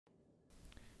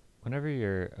Whenever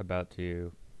you're about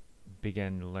to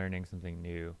begin learning something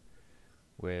new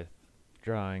with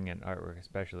drawing and artwork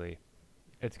especially,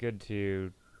 it's good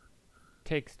to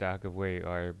take stock of where you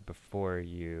are before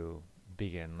you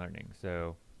begin learning.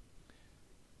 So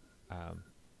um,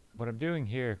 what I'm doing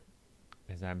here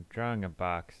is I'm drawing a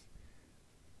box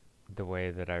the way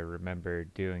that I remember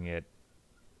doing it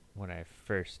when I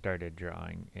first started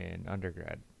drawing in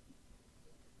undergrad.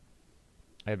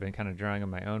 I had been kind of drawing on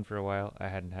my own for a while. I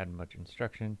hadn't had much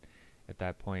instruction at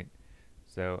that point,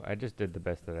 so I just did the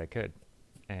best that I could.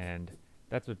 And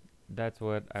that's what that's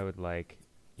what I would like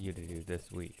you to do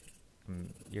this week.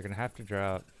 You're gonna have to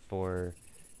draw 4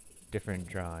 different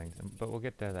drawings, but we'll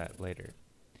get to that later.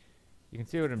 You can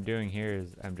see what I'm doing here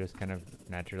is I'm just kind of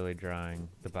naturally drawing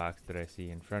the box that I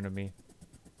see in front of me,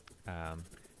 um,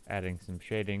 adding some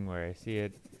shading where I see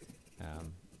it,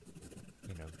 um,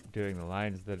 doing the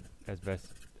lines that as best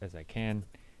as I can,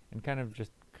 and kind of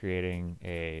just creating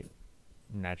a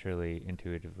naturally,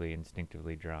 intuitively,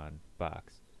 instinctively drawn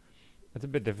box. It's a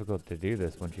bit difficult to do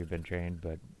this once you've been trained,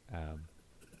 but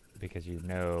because you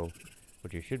know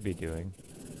what you should be doing,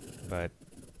 but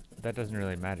that doesn't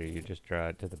really matter. You just draw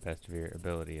it to the best of your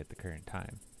ability at the current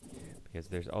time, because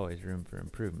there's always room for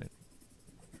improvement.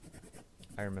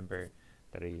 I remember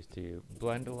that I used to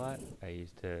blend a lot. I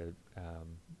used to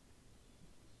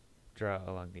draw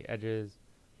along the edges,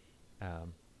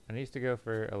 and I used to go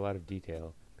for a lot of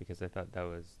detail because I thought that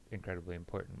was incredibly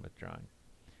important with drawing.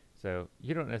 So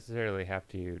you don't necessarily have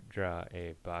to draw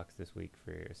a box this week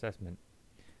for your assessment,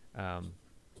 um,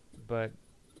 but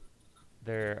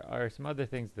there are some other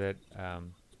things that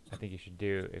I think you should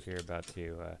do if you're about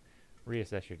to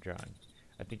reassess your drawing.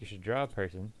 I think you should draw a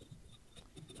person,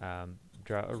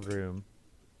 draw a room.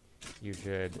 You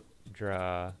should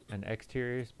draw an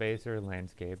exterior space or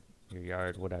landscape, your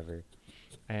yard, whatever,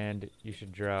 and you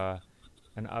should draw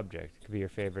an object. It could be your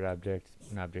favorite object,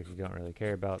 an object you don't really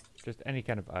care about, just any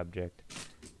kind of object.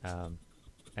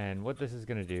 And what this is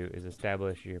going to do is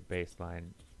establish your baseline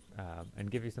and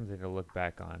give you something to look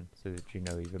back on so that you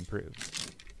know you've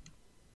improved.